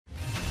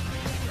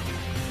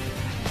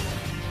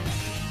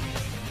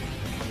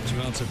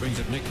Astronauts. That brings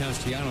up Nick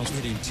Castellanos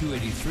hitting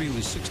 .283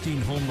 with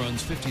 16 home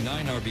runs,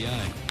 59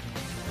 RBI.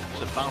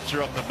 It's a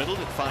bouncer up the middle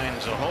that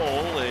finds a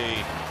hole.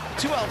 A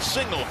 2-out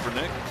single for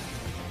Nick.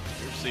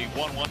 Here's the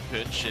 1-1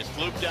 pitch. It's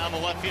looped down the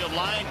left field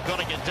line. Going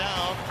to get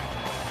down.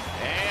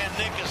 And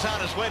Nick is on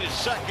his way to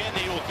second.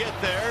 He will get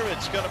there.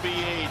 It's going to be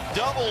a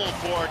double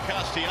for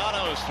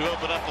Castellanos to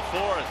open up the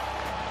fourth.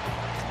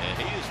 And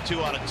he is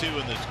 2 out of 2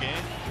 in this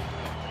game.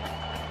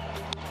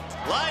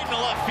 Line to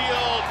left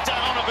field,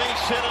 down a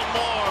base hit and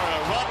more. A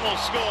run will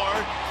score.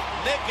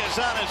 Nick is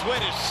on his way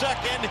to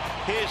second,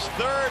 his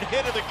 3rd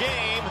hit of the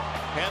game,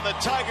 and the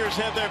Tigers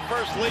have their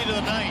first lead of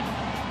the night.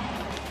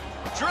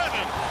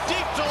 Driven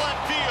deep to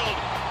left field,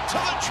 to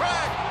the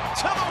track,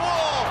 to the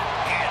wall,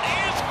 and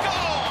is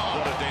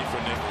gone. What a day for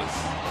Nicholas.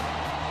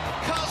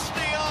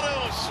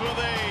 Castellanos with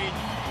a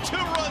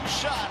 2-run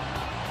shot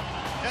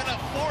and a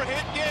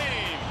 4-hit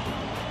game.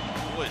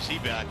 Boy, is he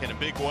back in a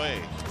big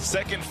way.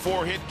 Second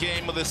 4-hit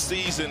game of the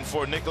season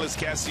for Nicholas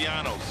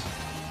Castellanos.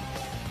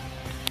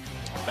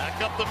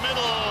 Back up the middle,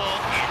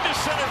 into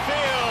center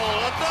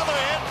field. Another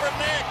hit for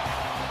Nick.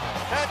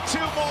 Had 2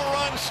 more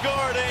runs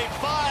scored. A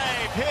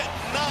 5-hit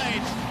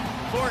night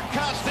for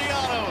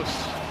Castellanos.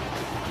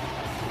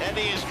 And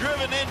he is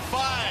driven in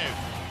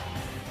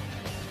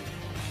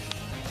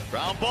 5.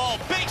 Ground ball,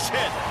 base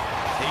hit.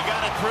 He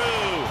got it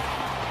through.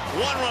 1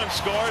 run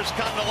scores.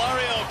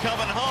 Candelario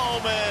coming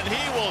home, and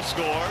he will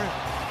score.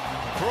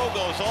 Throw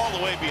goes all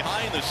the way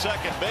behind the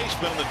second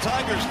baseman. The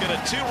Tigers get a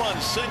 2-run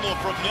single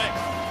from Nick.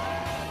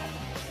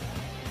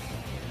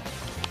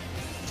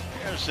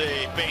 There's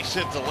a base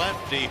hit to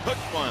left. He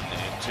hooked one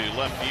into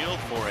left field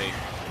for a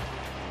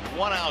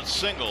 1-out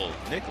single.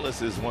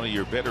 Nicholas is one of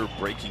your better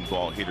breaking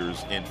ball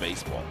hitters in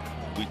baseball.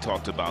 We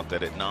talked about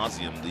that ad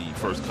nauseum the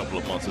first couple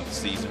of months of the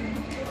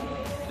season.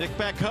 Nick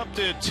back up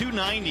to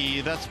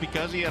 .290. That's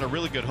because he had a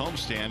really good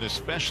homestand,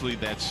 especially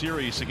that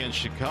series against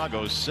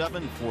Chicago.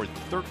 7 for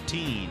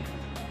 13.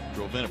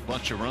 Drove in a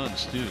bunch of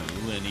runs, too.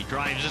 And he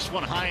drives this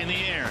one high in the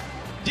air.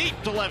 Deep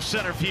to left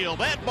center field.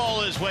 That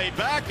ball is way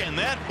back, and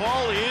that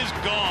ball is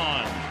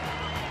gone.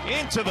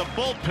 Into the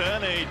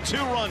bullpen, a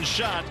 2-run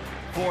shot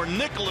for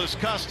Nicholas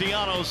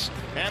Castellanos,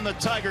 and the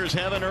Tigers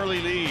have an early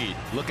lead.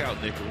 Look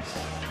out, Nicholas.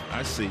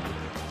 I see you.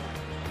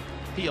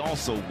 He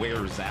also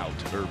wears out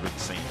Urban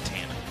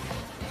Santana.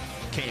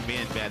 Came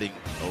in batting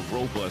a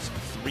robust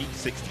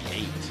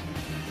 .368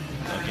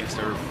 against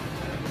Irvin.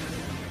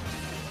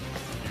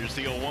 Here's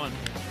the 0-1.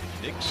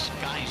 Nick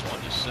skies one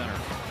to center.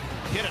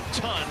 Hit a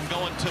ton,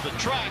 going to the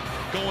track,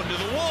 going to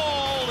the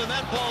wall, and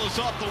that ball is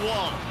off the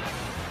wall.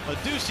 A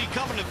Ducey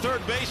coming to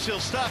third base. He'll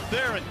stop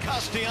there, and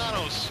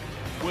Castellanos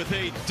with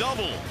a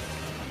double.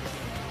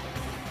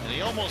 And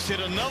he almost hit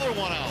another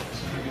one out.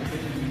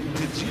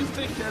 Did you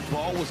think that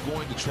ball was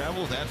going to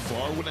travel that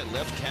far when it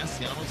left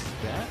Castellanos'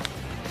 bat?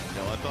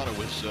 No, I thought it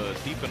was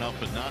deep enough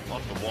but not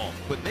off the wall.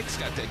 But Nick's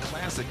got that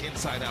classic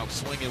inside-out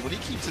swing, and when he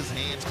keeps his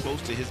hands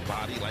close to his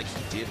body like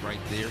he did right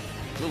there,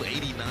 little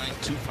 89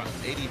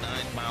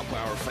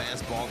 mile-per-hour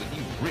fastball that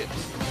he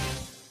rips.